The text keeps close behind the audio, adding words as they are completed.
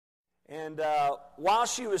And while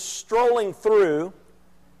she was strolling through,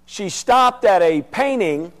 she stopped at a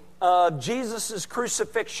painting of Jesus'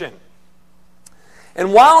 crucifixion.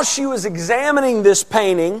 And while she was examining this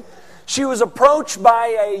painting, she was approached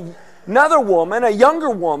by another woman, a younger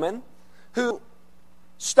woman, who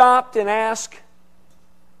stopped and asked,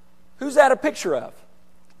 "Who's that a picture of?"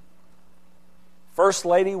 First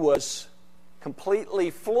Lady was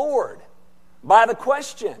completely floored by the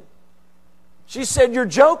question. She said, "You're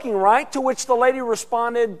joking, right?" To which the lady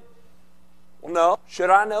responded, "Well, no. Should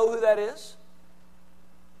I know who that is?"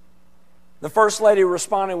 The First Lady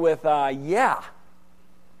responded with, Yeah,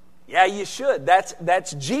 you should.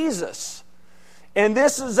 That's Jesus. And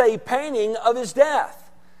this is a painting of His death."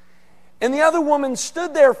 And the other woman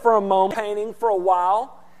stood there for a moment, painting for a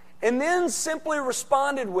while, and then simply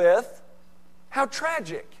responded with, "How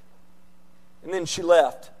tragic." And then she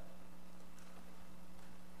left.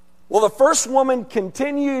 Well, the first woman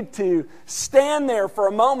continued to stand there for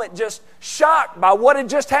a moment, just shocked by what had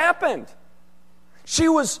just happened. She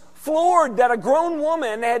was floored that a grown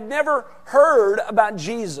woman had never heard about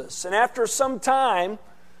Jesus. And after some time,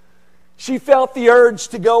 she felt the urge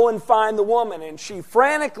to go and find the woman. And she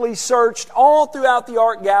frantically searched all throughout the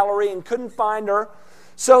art gallery and couldn't find her.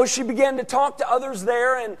 So she began to talk to others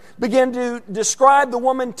there and began to describe the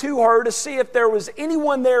woman to her to see if there was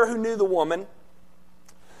anyone there who knew the woman.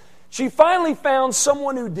 She finally found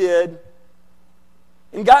someone who did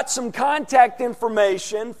and got some contact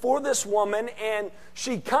information for this woman, and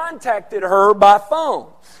she contacted her by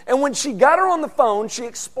phone. And when she got her on the phone, she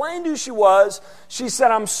explained who she was. She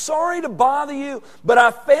said, "I'm sorry to bother you, but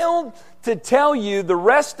I failed to tell you the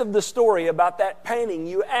rest of the story about that painting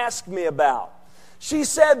you asked me about." She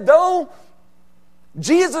said, "Though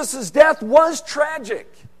Jesus' death was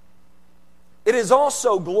tragic, it is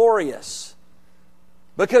also glorious.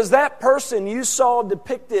 Because that person you saw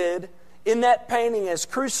depicted in that painting as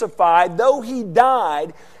crucified, though he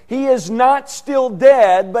died, he is not still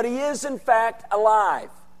dead, but he is in fact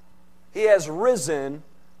alive. He has risen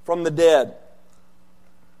from the dead."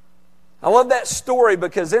 I love that story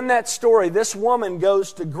because in that story, this woman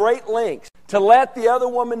goes to great lengths to let the other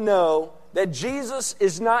woman know that Jesus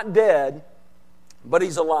is not dead, but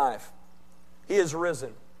He's alive. He is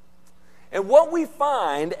risen. And what we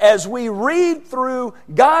find as we read through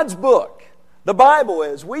God's book, the Bible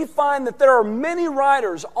is, we find that there are many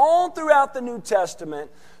writers all throughout the New Testament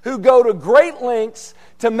who go to great lengths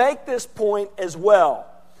to make this point as well.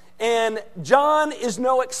 And John is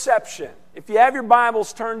no exception. If you have your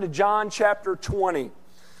Bibles, turn to John chapter 20.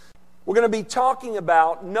 We're going to be talking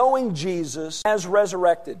about knowing Jesus as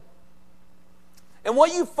resurrected. And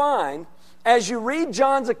what you find as you read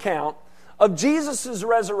John's account of Jesus'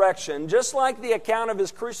 resurrection, just like the account of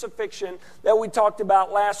His crucifixion that we talked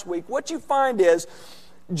about last week, what you find is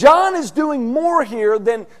John is doing more here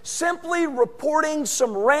than simply reporting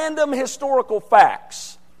some random historical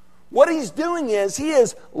facts. What he's doing is he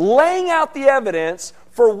is laying out the evidence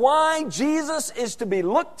for why Jesus is to be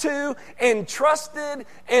looked to and trusted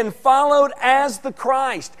and followed as the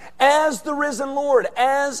Christ, as the risen Lord,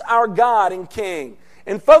 as our God and King.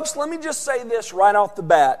 And folks, let me just say this right off the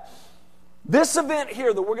bat. This event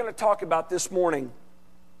here that we're going to talk about this morning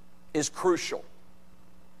is crucial.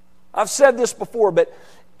 I've said this before, but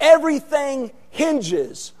everything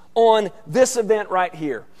hinges on this event right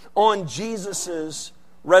here, on Jesus'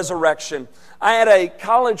 resurrection. I had a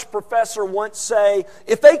college professor once say,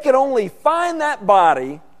 if they could only find that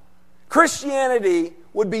body, Christianity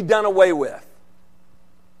would be done away with.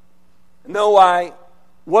 No, I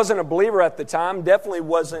wasn't a believer at the time, definitely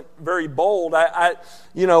wasn't very bold. I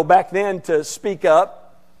back then to speak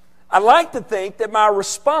up. I like to think that my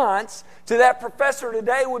response to that professor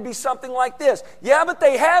today would be something like this. Yeah, but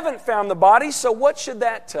they haven't found the body, so what should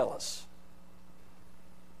that tell us?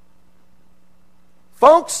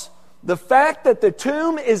 Folks, the fact that the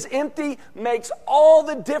tomb is empty makes all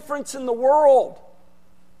the difference in the world.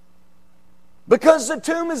 Because the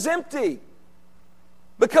tomb is empty.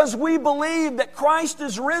 Because we believe that Christ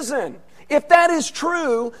is risen. If that is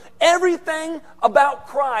true, everything about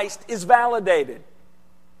Christ is validated.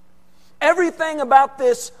 Everything about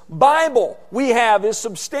this Bible we have is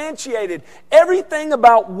substantiated. Everything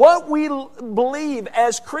about what we believe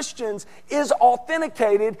as Christians is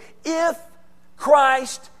authenticated if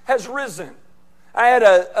Christ has risen. I had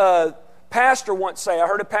a pastor once say, I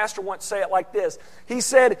heard a pastor once say it like this. He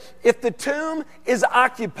said, if the tomb is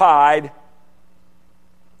occupied,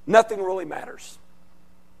 nothing really matters.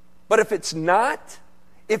 But if it's not,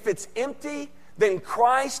 if it's empty, then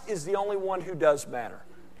Christ is the only one who does matter.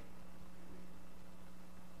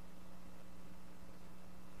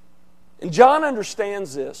 And John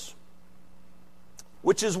understands this.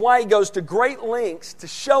 which is why he goes to great lengths to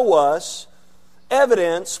show us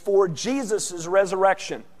evidence for Jesus'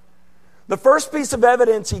 resurrection. The first piece of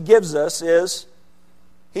evidence he gives us is,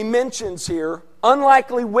 he mentions here,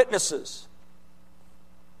 unlikely witnesses.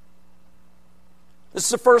 This is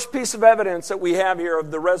the first piece of evidence that we have here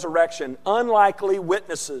of the resurrection. Unlikely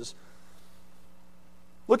witnesses.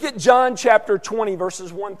 Look at John chapter 20,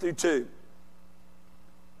 verses 1 through 2.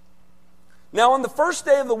 Now on the first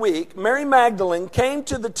day of the week, Mary Magdalene came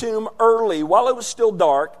to the tomb early while it was still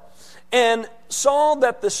dark and saw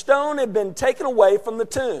that the stone had been taken away from the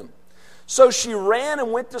tomb. So she ran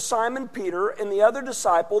and went to Simon Peter and the other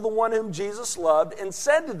disciple, the one whom Jesus loved, and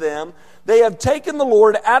said to them, "They have taken the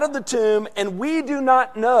Lord out of the tomb, and we do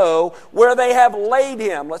not know where they have laid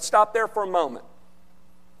him." Let's stop there for a moment.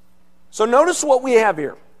 So notice what we have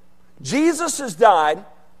here. Jesus has died,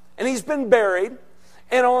 and he's been buried.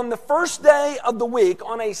 And on the first day of the week,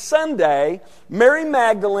 on a Sunday, Mary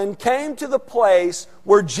Magdalene came to the place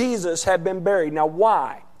where Jesus had been buried. Now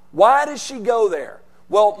why? Why does she go there?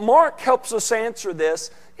 Well, Mark helps us answer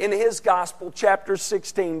this in his Gospel, chapter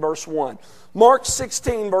 16, verse 1. Mark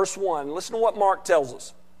 16, verse 1. Listen to what Mark tells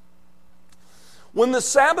us. When the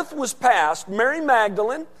Sabbath was past, Mary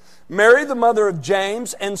Magdalene, Mary the mother of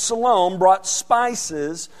James, and Salome brought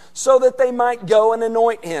spices so that they might go and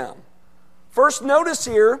anoint him. First, notice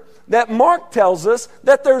here that Mark tells us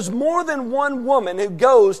that there's more than one woman who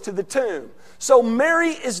goes to the tomb. So Mary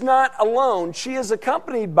is not alone. She is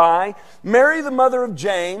accompanied by Mary, the mother of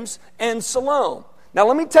James, and Salome. Now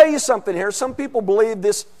let me tell you something here. Some people believe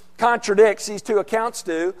this contradicts, these two accounts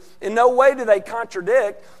do. In no way do they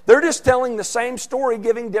contradict. They're just telling the same story,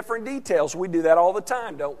 giving different details. We do that all the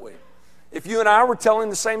time, don't we? If you and I were telling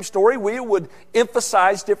the same story, we would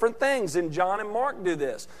emphasize different things, and John and Mark do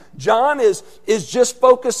this. John is just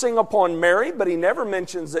focusing upon Mary, but he never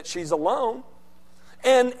mentions that she's alone.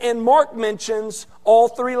 And Mark mentions all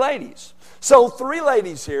three ladies. So three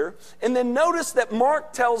ladies here. And then notice that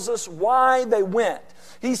Mark tells us why they went.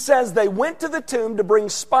 He says they went to the tomb to bring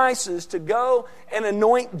spices to go and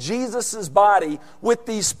anoint Jesus' body with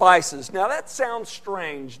these spices. Now that sounds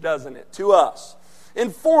strange, doesn't it, to us?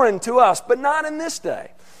 And foreign to us, but not in this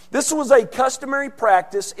day. This was a customary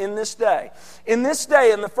practice in this day. In this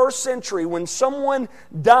day, in the first century, when someone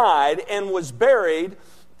died and was buried,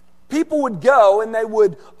 people would go and they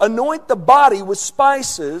would anoint the body with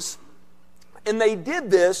spices, and they did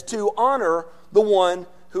this to honor the one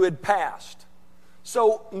who had passed.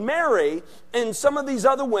 So Mary and some of these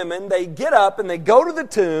other women, they get up and they go to the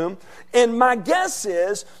tomb, and my guess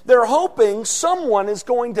is they're hoping someone is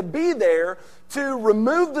going to be there to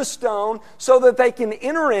remove the stone so that they can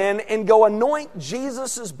enter in and go anoint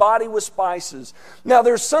Jesus' body with spices. Now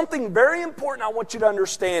there's something very important I want you to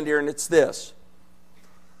understand here, and it's this.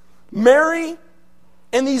 Mary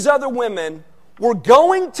and these other women were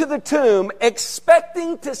going to the tomb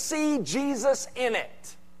expecting to see Jesus in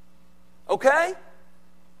it. Okay?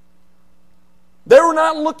 They were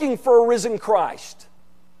not looking for a risen Christ.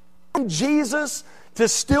 Jesus to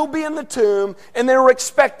still be in the tomb, and they were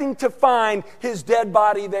expecting to find his dead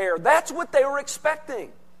body there. That's what they were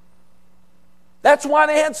expecting. That's why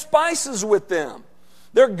they had spices with them.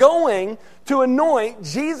 They're going to anoint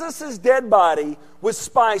Jesus' dead body with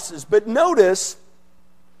spices. But notice,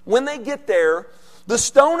 when they get there, the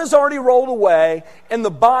stone is already rolled away and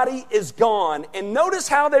the body is gone. And notice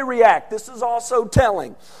how they react. This is also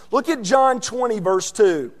telling. Look at John 20, verse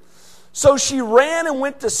 2. So she ran and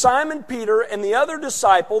went to Simon Peter and the other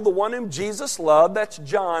disciple, the one whom Jesus loved. That's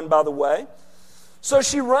John, by the way. So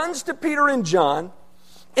she runs to Peter and John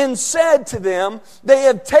and said to them, "They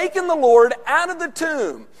have taken the Lord out of the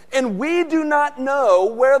tomb, and we do not know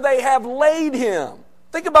where they have laid him."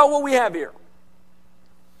 Think about what we have here.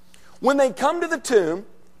 When they come to the tomb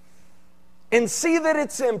and see that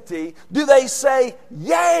it's empty, do they say,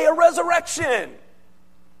 "Yay, a resurrection!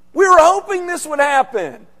 We were hoping this would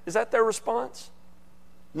happen"? Is that their response?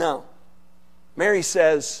 No. Mary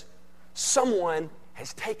says, someone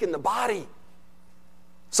has taken the body.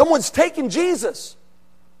 Someone's taken Jesus.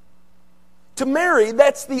 To Mary,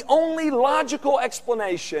 that's the only logical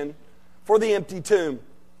explanation for the empty tomb.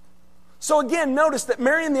 So again, notice that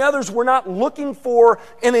Mary and the others were not looking for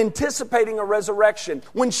and anticipating a resurrection.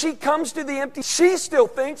 When she comes to the empty, she still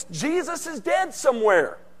thinks Jesus is dead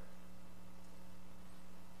somewhere.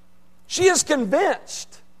 She is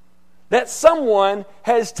convinced that someone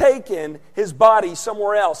has taken his body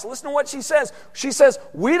somewhere else. Listen to what she says. She says,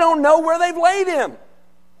 "We don't know where they've laid him."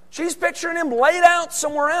 She's picturing him laid out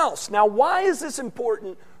somewhere else. Now, why is this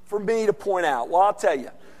important for me to point out? Well, I'll tell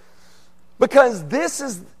you. Because this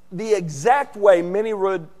is the exact way many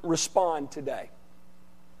would respond today.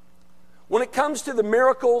 When it comes to the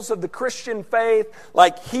miracles of the Christian faith,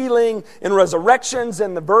 like healing and resurrections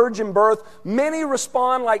and the virgin birth, many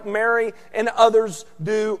respond like Mary and others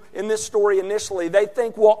do in this story initially. They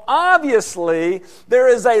think, well, obviously, there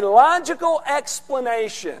is a logical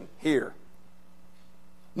explanation here.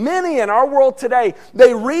 Many in our world today,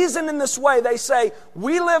 they reason in this way. They say,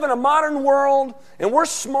 we live in a modern world and we're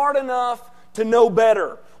smart enough to know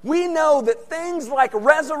better. We know that things like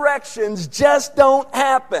resurrections just don't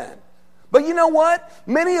happen. But you know what?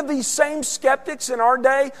 Many of these same skeptics in our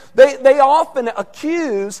day, they often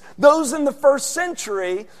accuse those in the first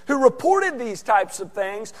century who reported these types of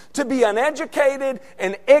things to be uneducated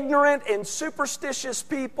and ignorant and superstitious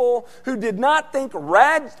people who did not think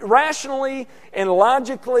rationally and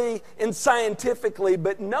logically and scientifically.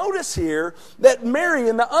 But notice here that Mary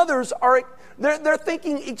and the others they're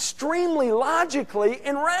thinking extremely logically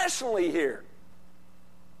and rationally here.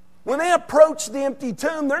 When they approach the empty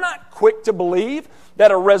tomb, they're not quick to believe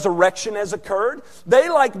that a resurrection has occurred. They,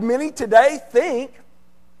 like many today, think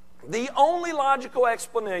the only logical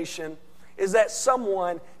explanation is that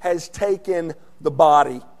someone has taken the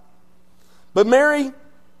body. But Mary,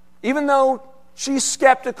 even though she's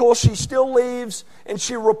skeptical, she still leaves and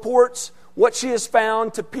she reports what she has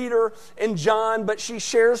found to Peter and John, but she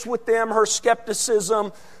shares with them her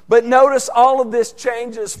skepticism. But notice all of this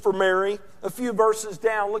changes for Mary a few verses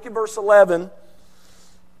down. Look at verse 11.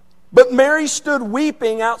 But Mary stood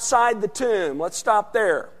weeping outside the tomb. Let's stop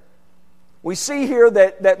there. We see here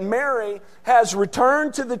that Mary has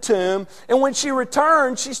returned to the tomb, and when she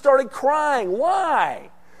returned, she started crying. Why?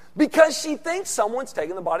 Because she thinks someone's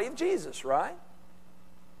taken the body of Jesus, right?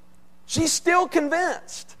 She's still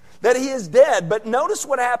convinced that he is dead. But notice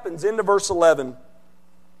what happens into verse 11.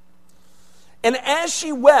 And as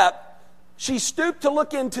she wept, she stooped to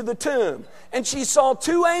look into the tomb, and she saw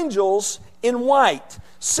two angels in white,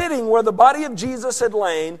 sitting where the body of Jesus had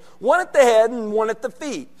lain, one at the head and one at the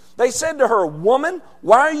feet. They said to her, "Woman,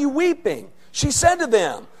 why are you weeping?" She said to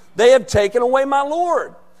them, "They have taken away my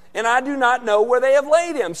Lord, and I do not know where they have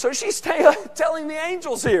laid him." So she's telling the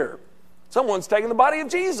angels here, someone's taken the body of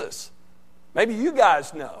Jesus. Maybe you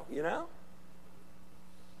guys know, you know.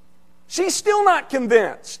 She's still not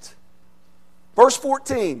convinced. Verse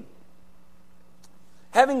 14.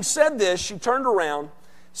 Having said this, she turned around,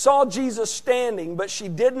 saw Jesus standing, but she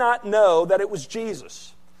did not know that it was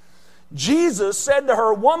Jesus. Jesus said to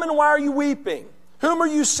her, "Woman, why are you weeping? Whom are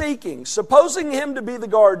you seeking?" Supposing him to be the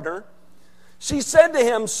gardener, she said to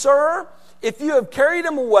him, "Sir, if you have carried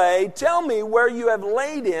him away, tell me where you have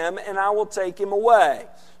laid him, and I will take him away."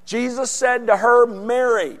 Jesus said to her,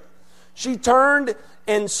 "Mary." She turned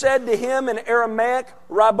and said to him in Aramaic,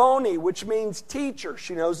 "Rabboni," which means teacher.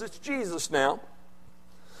 She knows it's Jesus now.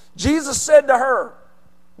 Jesus said to her,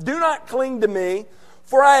 "Do not cling to me,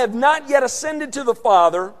 for I have not yet ascended to the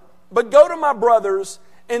Father, but go to my brothers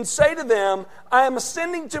and say to them, I am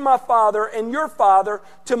ascending to my Father and your Father,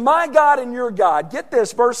 to my God and your God." Get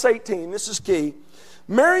this, verse 18, this is key.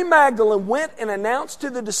 Mary Magdalene went and announced to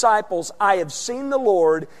the disciples, "I have seen the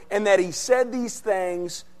Lord," and that he said these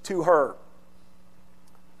things to her.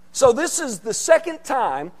 So this is the second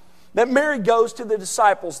time that Mary goes to the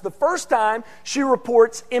disciples. The first time, she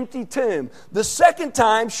reports empty tomb. The second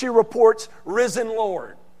time, she reports risen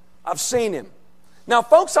Lord. I've seen him. Now,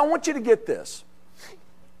 folks, I want you to get this.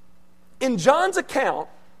 In John's account,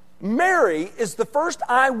 Mary is the first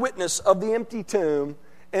eyewitness of the empty tomb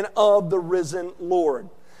and of the risen Lord.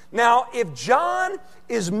 Now, if John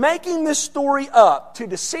is making this story up to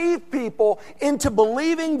deceive people into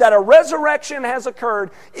believing that a resurrection has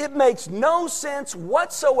occurred, it makes no sense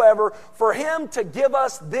whatsoever for him to give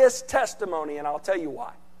us this testimony, and I'll tell you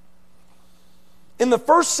why. In the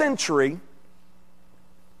first century,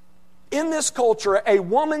 in this culture, a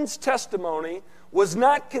woman's testimony was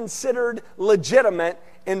not considered legitimate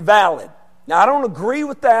and valid. Now, I don't agree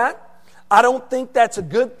with that. I don't think that's a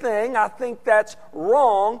good thing. I think that's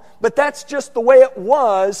wrong, but that's just the way it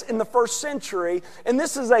was in the first century. And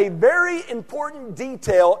this is a very important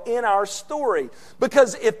detail in our story,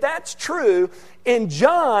 because if that's true, and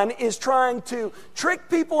John is trying to trick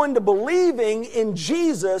people into believing in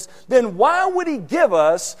Jesus, then why would he give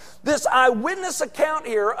us this eyewitness account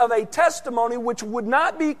here of a testimony which would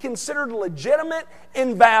not be considered legitimate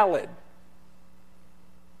and valid?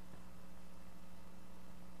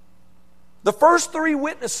 The first three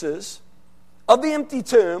witnesses of the empty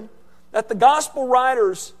tomb that the gospel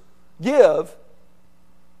writers give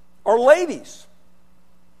are ladies.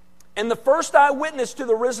 And the first eyewitness to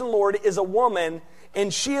the risen Lord is a woman,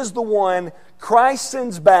 and she is the one Christ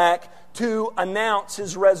sends back to announce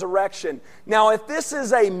his resurrection. Now, if this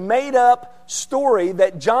is a made-up story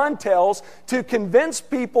that John tells to convince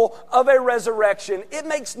people of a resurrection, it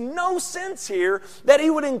makes no sense here that he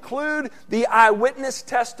would include the eyewitness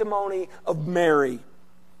testimony of Mary.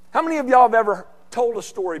 How many of y'all have ever told a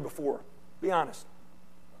story before? Be honest.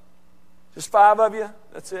 Just 5 of you?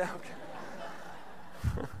 That's it?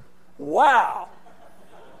 Okay. Wow.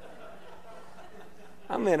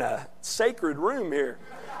 I'm in a sacred room here.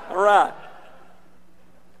 All right.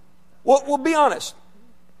 Well, be honest.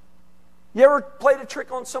 You ever played a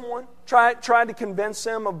trick on someone? Tried to convince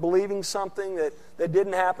them of believing something that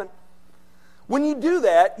didn't happen? When you do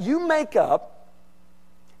that, you make up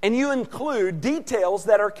and you include details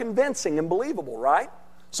that are convincing and believable, right?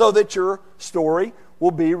 So that your story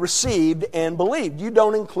will be received and believed. You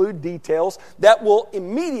don't include details that will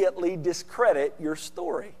immediately discredit your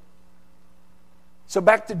story. So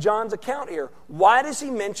back to John's account here. Why does he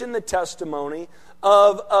mention the testimony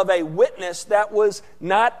of a witness that was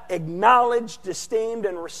not acknowledged, esteemed,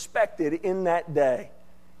 and respected in that day?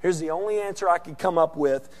 Here's the only answer I could come up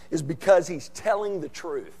with, is because he's telling the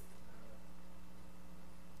truth.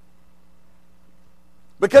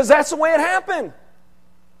 Because that's the way it happened.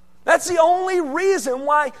 That's the only reason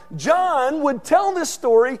why John would tell this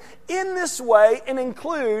story in this way and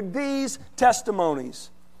include these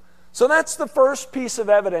testimonies. So that's the first piece of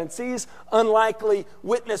evidence, these unlikely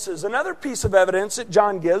witnesses. Another piece of evidence that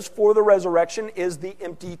John gives for the resurrection is the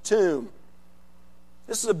empty tomb.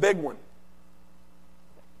 This is a big one.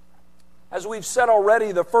 As we've said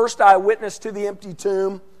already, the first eyewitness to the empty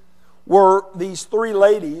tomb were these 3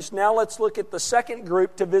 ladies. Now let's look at the second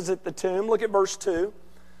group to visit the tomb. Look at verse 2.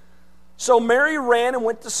 So Mary ran and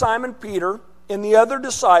went to Simon Peter and the other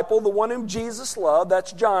disciple, the one whom Jesus loved,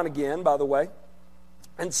 that's John again, by the way,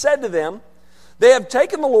 and said to them, "They have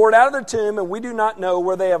taken the Lord out of the tomb, and we do not know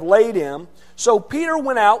where they have laid him." So Peter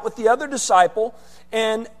went out with the other disciple,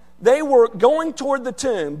 and they were going toward the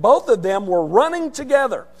tomb. Both of them were running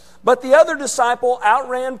together. But the other disciple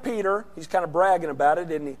outran Peter. He's kind of bragging about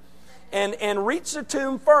it, isn't he? And reached the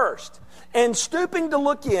tomb first. And stooping to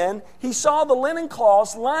look in, he saw the linen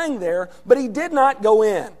cloths lying there, but he did not go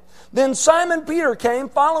in. Then Simon Peter came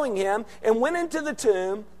following him and went into the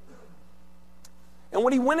tomb. And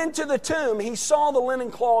when he went into the tomb, he saw the linen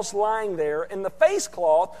cloths lying there, and the face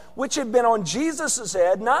cloth, which had been on Jesus'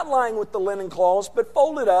 head, not lying with the linen cloths, but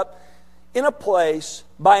folded up in a place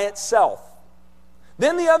by itself.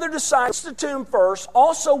 Then the other disciples, the tomb first,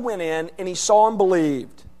 also went in, and he saw and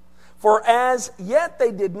believed. For as yet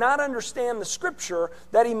they did not understand the scripture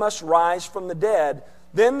that he must rise from the dead.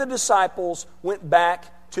 Then the disciples went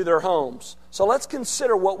back to their homes. So let's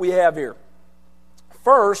consider what we have here.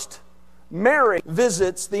 First, Mary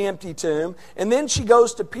visits the empty tomb, and then she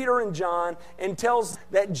goes to Peter and John and tells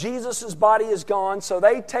that Jesus' body is gone, so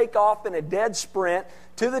they take off in a dead sprint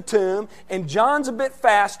to the tomb, and John's a bit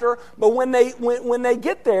faster, but when they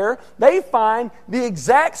get there, they find the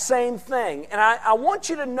exact same thing. And I want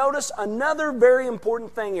you to notice another very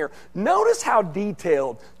important thing here. Notice how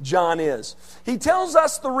detailed John is. He tells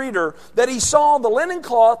us, the reader, that he saw the linen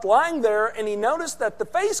cloth lying there, and he noticed that the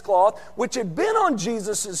face cloth, which had been on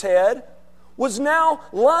Jesus' head, was now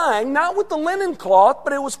lying, not with the linen cloth,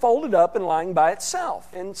 but it was folded up and lying by itself.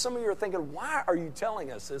 And some of you are thinking, why are you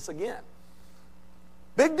telling us this again?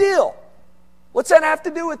 Big deal. What's that have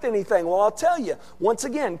to do with anything? Well, I'll tell you. Once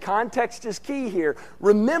again, context is key here.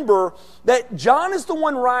 Remember that John is the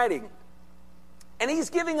one writing, and he's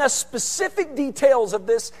giving us specific details of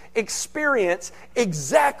this experience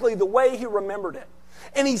exactly the way he remembered it.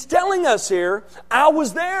 And he's telling us here, I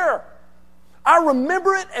was there. I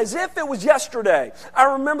remember it as if it was yesterday. I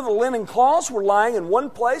remember the linen cloths were lying in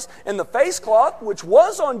one place, and the face cloth, which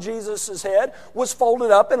was on Jesus' head, was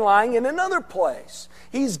folded up and lying in another place.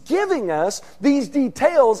 He's giving us these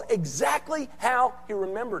details exactly how he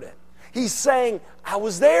remembered it. He's saying, I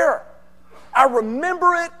was there. I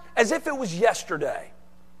remember it as if it was yesterday.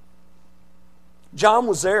 John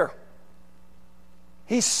was there.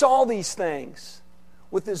 He saw these things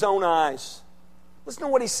with his own eyes. Listen to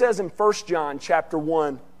what he says in 1 John chapter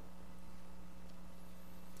 1.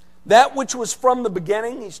 That which was from the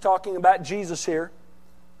beginning, he's talking about Jesus here,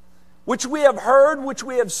 which we have heard, which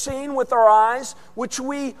we have seen with our eyes, which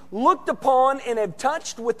we looked upon and have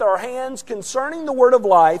touched with our hands concerning the word of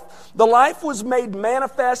life. The life was made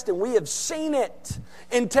manifest, and we have seen it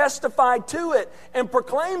and testified to it and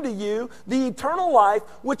proclaimed to you the eternal life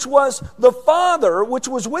which was the Father, which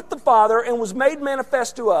was with the Father and was made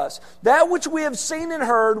manifest to us. That which we have seen and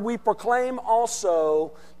heard we proclaim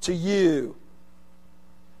also to you.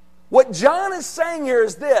 What John is saying here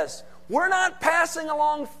is this: We're not passing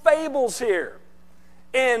along fables here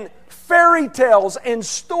and fairy tales and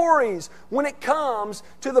stories when it comes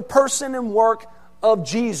to the person and work of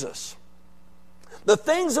Jesus. The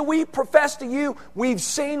things that we profess to you, we've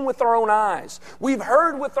seen with our own eyes. We've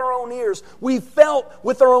heard with our own ears. We've felt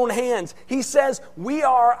with our own hands. He says we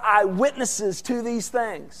are eyewitnesses to these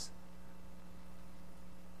things.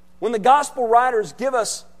 When the gospel writers give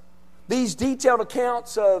us these detailed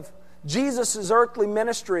accounts of Jesus' earthly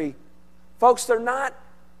ministry, folks, they're not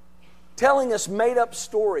telling us made-up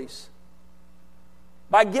stories.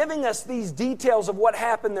 By giving us these details of what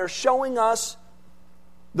happened, they're showing us,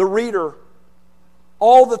 the reader,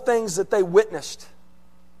 all the things that they witnessed.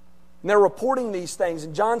 And they're reporting these things.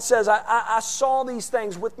 And John says, I saw these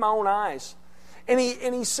things with my own eyes. And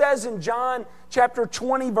he says in John chapter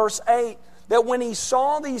 20, verse 8, that when he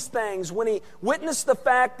saw these things, when he witnessed the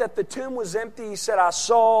fact that the tomb was empty, he said, I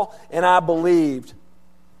saw and I believed.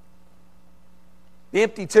 The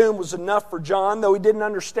empty tomb was enough for John, though he didn't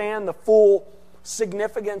understand the full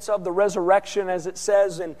significance of the resurrection. As it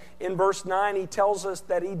says in verse 9, he tells us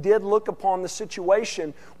that he did look upon the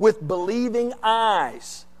situation with believing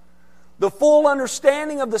eyes. The full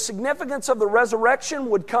understanding of the significance of the resurrection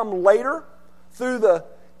would come later through the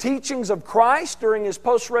teachings of Christ during His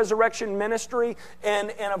post-resurrection ministry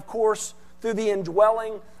and of course through the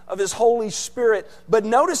indwelling of His Holy Spirit. But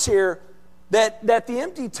notice here that the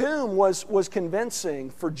empty tomb was convincing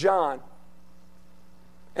for John.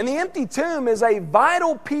 And the empty tomb is a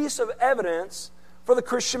vital piece of evidence for the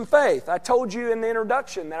Christian faith. I told you in the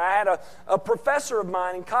introduction that I had a professor of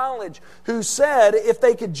mine in college who said if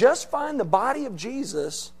they could just find the body of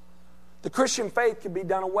Jesus, the Christian faith could be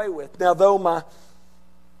done away with. Now, though my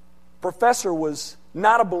professor was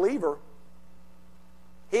not a believer,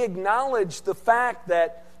 he acknowledged the fact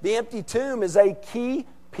that the empty tomb is a key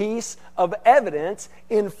piece of evidence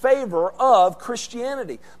in favor of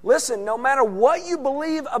Christianity. Listen, no matter what you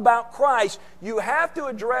believe about Christ, you have to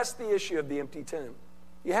address the issue of the empty tomb.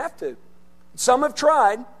 You have to. Some have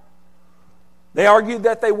tried. They argued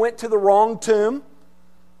that they went to the wrong tomb.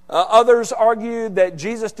 Others argued that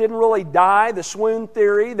Jesus didn't really die, the swoon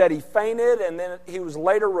theory, that He fainted and then He was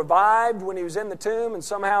later revived when He was in the tomb and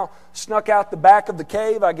somehow snuck out the back of the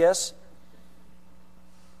cave, I guess.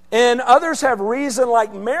 And others have reasoned,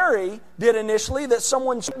 like Mary did initially, that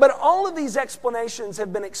someone... But all of these explanations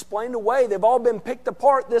have been explained away. They've all been picked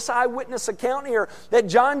apart. This eyewitness account here that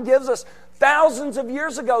John gives us thousands of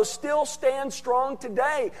years ago still stands strong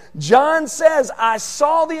today. John says, I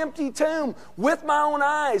saw the empty tomb with my own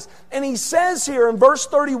eyes. And he says here in verse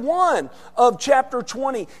 31 of chapter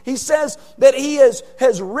 20, he says that he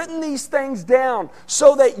has written these things down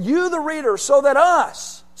so that you, the reader, so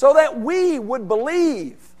that we would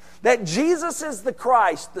believe that Jesus is the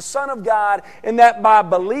Christ, the Son of God, and that by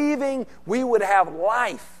believing we would have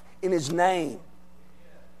life in His name.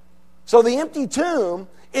 So the empty tomb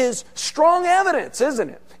is strong evidence,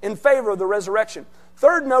 isn't it, in favor of the resurrection.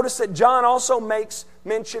 Third, notice that John also makes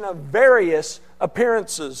mention of various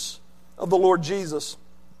appearances of the Lord Jesus.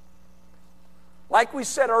 Like we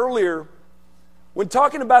said earlier, when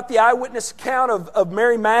talking about the eyewitness account of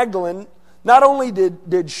Mary Magdalene, not only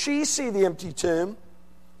did she see the empty tomb,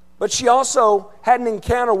 but she also had an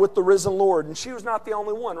encounter with the risen Lord. And she was not the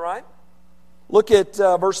only one, right? Look at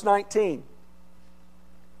verse 19.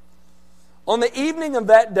 On the evening of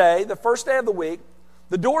that day, the first day of the week,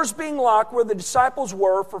 the doors being locked where the disciples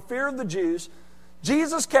were for fear of the Jews,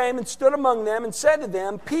 Jesus came and stood among them and said to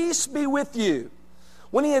them, Peace be with you.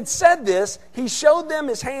 When He had said this, He showed them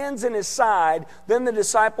His hands and His side. Then the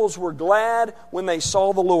disciples were glad when they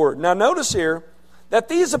saw the Lord. Now notice here, that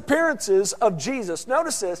these appearances of Jesus,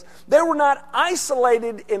 notice this, they were not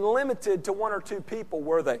isolated and limited to one or two people,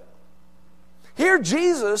 were they? Here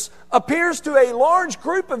Jesus appears to a large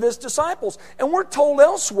group of His disciples, and we're told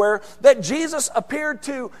elsewhere that Jesus appeared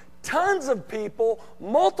to tons of people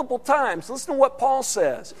multiple times. Listen to what Paul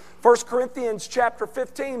says. 1 Corinthians chapter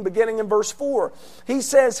 15, beginning in verse 4. He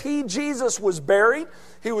says, He, Jesus, was buried.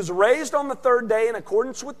 He was raised on the third day in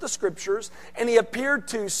accordance with the Scriptures, and He appeared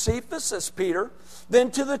to Cephas, as Peter,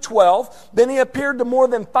 then to the 12. Then He appeared to more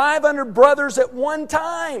than 500 brothers at one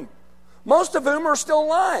time, most of whom are still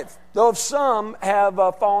alive, though some have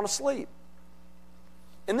fallen asleep.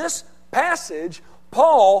 In this passage,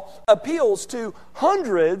 Paul appeals to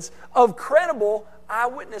hundreds of credible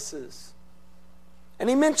eyewitnesses. And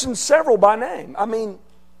he mentions several by name. I mean,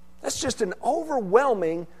 that's just an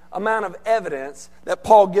overwhelming amount of evidence that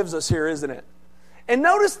Paul gives us here, isn't it? And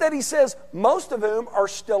notice that he says, most of whom are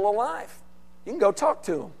still alive. You can go talk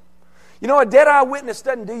to them. You know, a dead eyewitness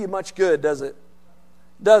doesn't do you much good, does it?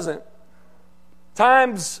 Doesn't.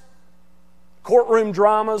 Times courtroom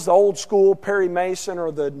dramas, the old school, Perry Mason,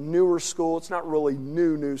 or the newer school. It's not really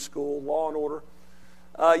new school, Law and Order.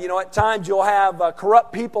 At times you'll have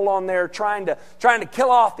corrupt people on there trying to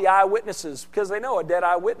kill off the eyewitnesses because they know a dead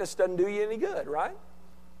eyewitness doesn't do you any good, right?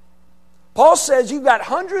 Paul says you've got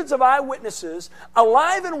hundreds of eyewitnesses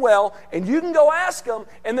alive and well, and you can go ask them,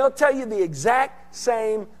 and they'll tell you the exact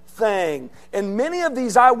same thing. And many of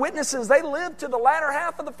these eyewitnesses, they lived to the latter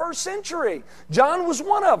half of the first century. John was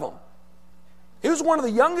one of them. He was one of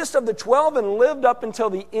the youngest of the 12 and lived up until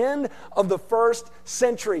the end of the first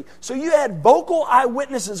century. So you had vocal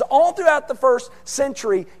eyewitnesses all throughout the first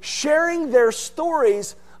century sharing their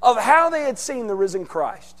stories of how they had seen the risen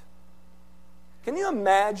Christ. Can you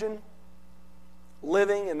imagine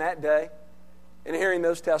living in that day and hearing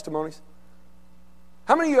those testimonies?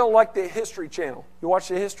 How many of you like the History Channel? You watch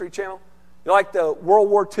the History Channel? You like the World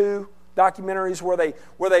War II documentaries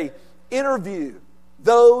where they interview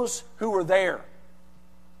those who were there?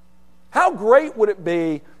 How great would it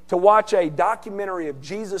be to watch a documentary of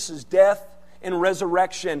Jesus' death and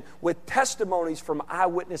resurrection with testimonies from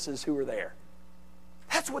eyewitnesses who were there?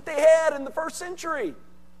 That's what they had in the first century.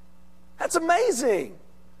 That's amazing.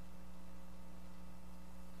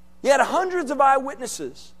 You had hundreds of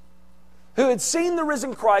eyewitnesses who had seen the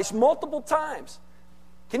risen Christ multiple times.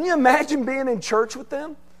 Can you imagine being in church with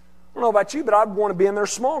them? I don't know about you, but I'd want to be in their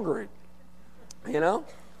small group.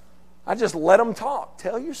 I just let them talk.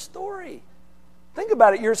 Tell your story. Think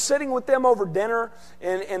about it. You're sitting with them over dinner,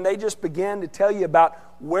 and they just begin to tell you about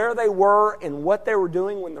where they were and what they were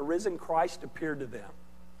doing when the risen Christ appeared to them.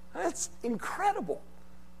 That's incredible.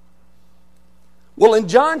 Well, in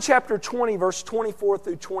John chapter 20, verse 24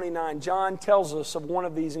 through 29, John tells us of one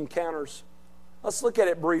of these encounters. Let's look at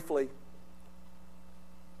it briefly.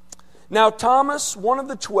 Now Thomas, one of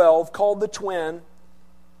the 12, called the twin,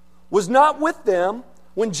 was not with them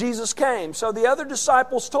when Jesus came. So the other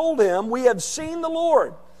disciples told him, "We have seen the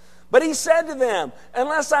Lord." But he said to them,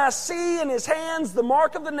 "Unless I see in his hands the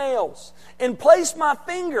mark of the nails, and place my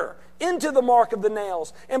finger into the mark of the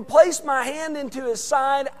nails, and place my hand into his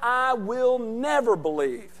side, I will never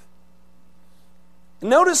believe."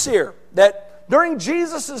 Notice here that during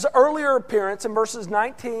Jesus' earlier appearance in verses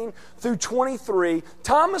 19 through 23,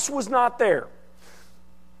 Thomas was not there.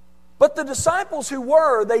 But the disciples who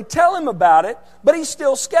were, they tell him about it, but he's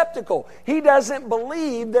still skeptical. He doesn't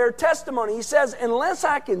believe their testimony. He says, "Unless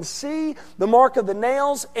I can see the mark of the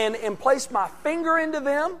nails and place my finger into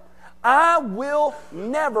them, I will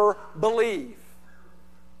never believe."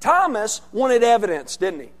 Thomas wanted evidence,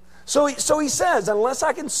 didn't he? So he says, "Unless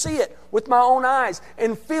I can see it with my own eyes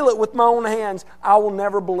and feel it with my own hands, I will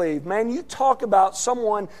never believe." Man, you talk about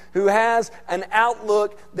someone who has an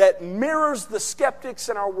outlook that mirrors the skeptics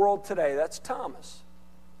in our world today. That's Thomas.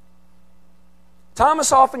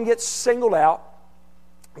 Thomas often gets singled out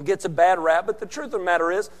and gets a bad rap, but the truth of the matter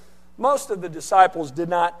is, most of the disciples did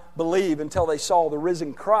not believe until they saw the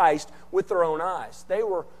risen Christ with their own eyes. They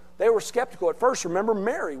were skeptical at first. Remember,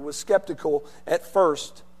 Mary was skeptical at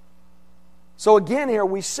first. So again here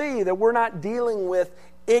we see that we're not dealing with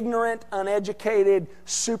ignorant, uneducated,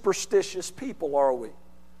 superstitious people, are we?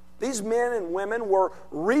 These men and women were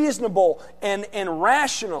reasonable and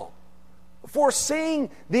rational. Before seeing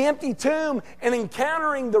the empty tomb and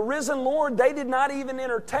encountering the risen Lord, they did not even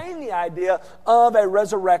entertain the idea of a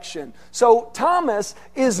resurrection. So Thomas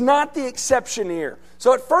is not the exception here.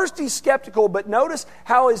 So at first he's skeptical, but notice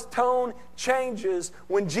how his tone changes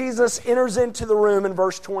when Jesus enters into the room in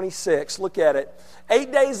verse 26. Look at it.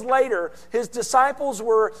 8 days later, his disciples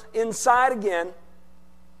were inside again,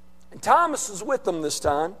 and Thomas is with them this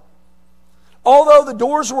time. Although the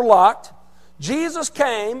doors were locked, Jesus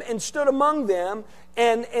came and stood among them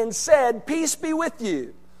and said, "Peace be with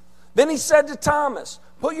you." Then he said to Thomas,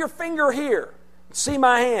 "Put your finger here and see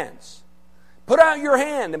my hands. Put out your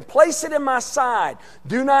hand and place it in my side.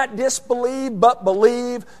 Do not disbelieve, but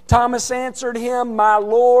believe." Thomas answered him, "My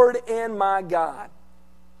Lord and my God."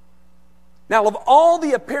 Now, of all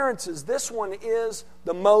the appearances, this one is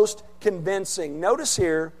the most convincing. Notice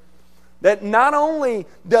here that not only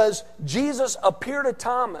does Jesus appear to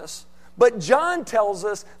Thomas, but John tells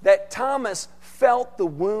us that Thomas felt the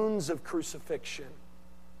wounds of crucifixion.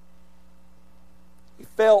 He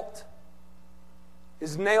felt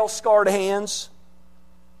his nail-scarred hands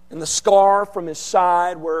and the scar from his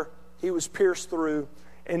side where he was pierced through.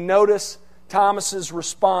 And notice Thomas's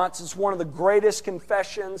response. It's one of the greatest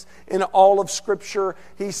confessions in all of Scripture.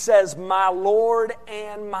 He says, "My Lord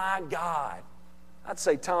and my God." I'd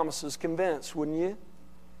say Thomas is convinced, wouldn't you?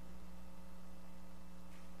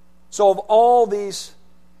 So of all these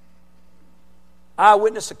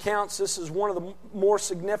eyewitness accounts, this is one of the more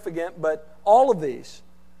significant, but all of these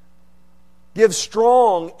give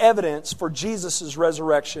strong evidence for Jesus'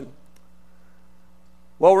 resurrection.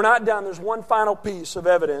 Well, we're not done. There's one final piece of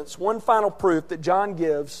evidence, one final proof that John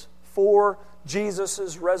gives for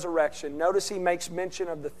Jesus' resurrection. Notice he makes mention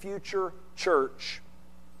of the future church.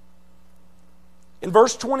 In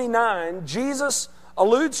verse 29, Jesus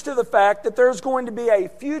alludes to the fact that there's going to be a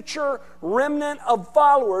future remnant of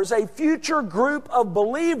followers, a future group of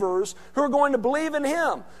believers who are going to believe in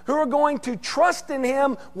Him, who are going to trust in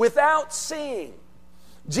Him without seeing.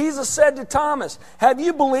 Jesus said to Thomas, "Have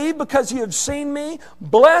you believed because you have seen me?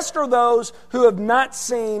 Blessed are those who have not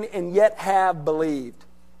seen and yet have believed."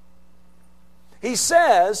 He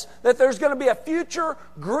says that there's going to be a future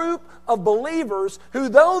group of believers who,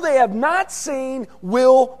 though they have not seen,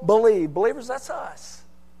 will believe. Believers, that's us.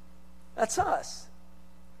 That's us.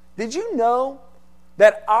 Did you know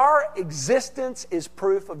that our existence is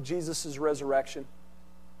proof of Jesus' resurrection?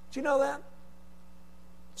 Did you know that?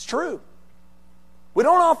 It's true. We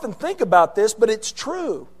don't often think about this, but it's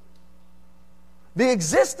true. The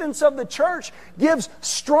existence of the church gives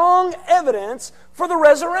strong evidence for the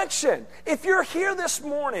resurrection. If you're here this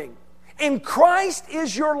morning and Christ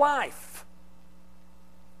is your life,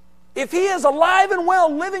 if He is alive and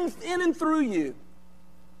well, living in and through you,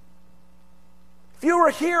 if you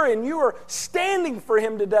are here and you are standing for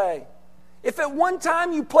Him today, if at one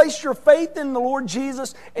time you placed your faith in the Lord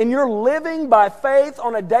Jesus and you're living by faith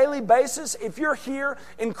on a daily basis, if you're here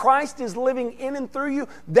and Christ is living in and through you,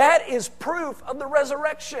 that is proof of the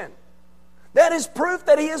resurrection. That is proof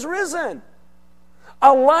that He is risen.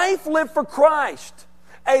 A life lived for Christ,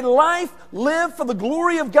 a life lived for the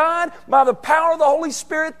glory of God by the power of the Holy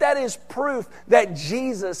Spirit, that is proof that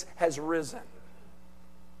Jesus has risen.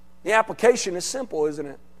 The application is simple, isn't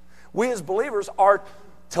it? We as believers are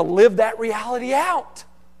to live that reality out.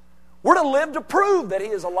 We're to live to prove that He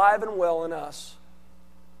is alive and well in us.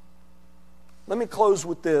 Let me close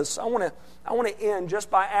with this. I want to end just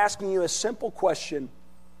by asking you a simple question.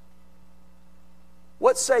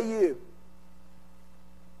 What say you?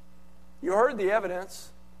 You heard the evidence.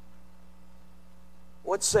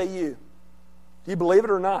 What say you? Do you believe it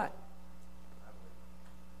or not?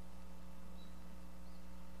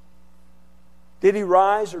 Did He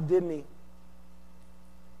rise or didn't He?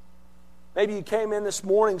 Maybe you came in this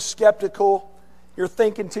morning skeptical. You're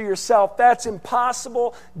thinking to yourself, that's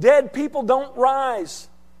impossible. Dead people don't rise.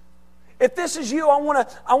 If this is you, I want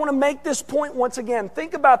to make this point once again.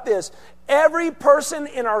 Think about this. Every person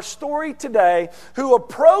in our story today who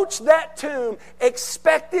approached that tomb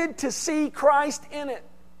expected to see Christ in it.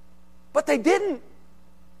 But they didn't.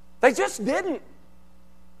 They just didn't.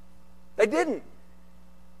 They didn't.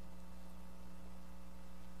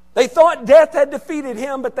 They thought death had defeated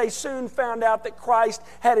Him, but they soon found out that Christ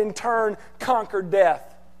had in turn conquered death.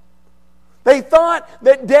 They thought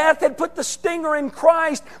that death had put the stinger in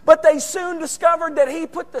Christ, but they soon discovered that He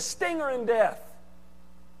put the stinger in death.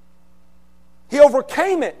 He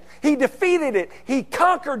overcame it. He defeated it. He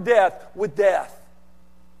conquered death with death.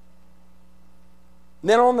 And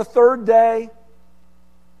then on the third day,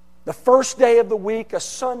 the first day of the week, a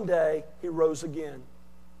Sunday, He rose again.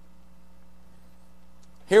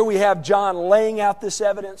 Here we have John laying out this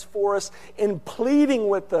evidence for us and pleading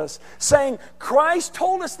with us, saying, Christ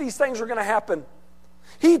told us these things were going to happen.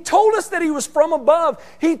 He told us that He was from above.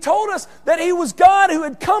 He told us that He was God who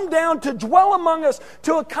had come down to dwell among us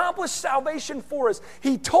to accomplish salvation for us.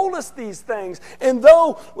 He told us these things. And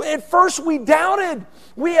though at first we doubted,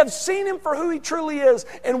 we have seen Him for who He truly is,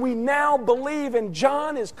 and we now believe. And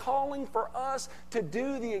John is calling for us to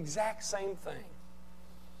do the exact same thing.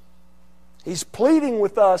 He's pleading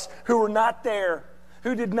with us who were not there,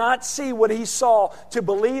 who did not see what he saw, to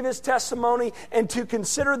believe his testimony and to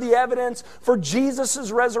consider the evidence for Jesus'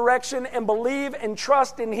 resurrection and believe and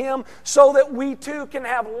trust in Him so that we too can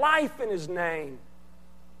have life in His name.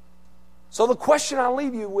 So the question I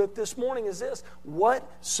leave you with this morning is this: what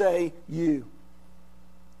say you?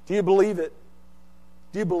 Do you believe it?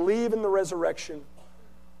 Do you believe in the resurrection?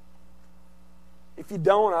 If you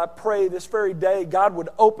don't, I pray this very day God would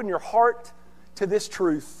open your heart to this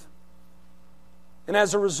truth. And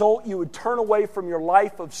as a result, you would turn away from your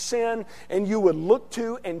life of sin and you would look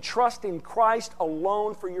to and trust in Christ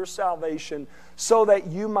alone for your salvation so that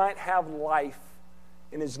you might have life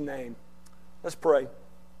in His name. Let's pray.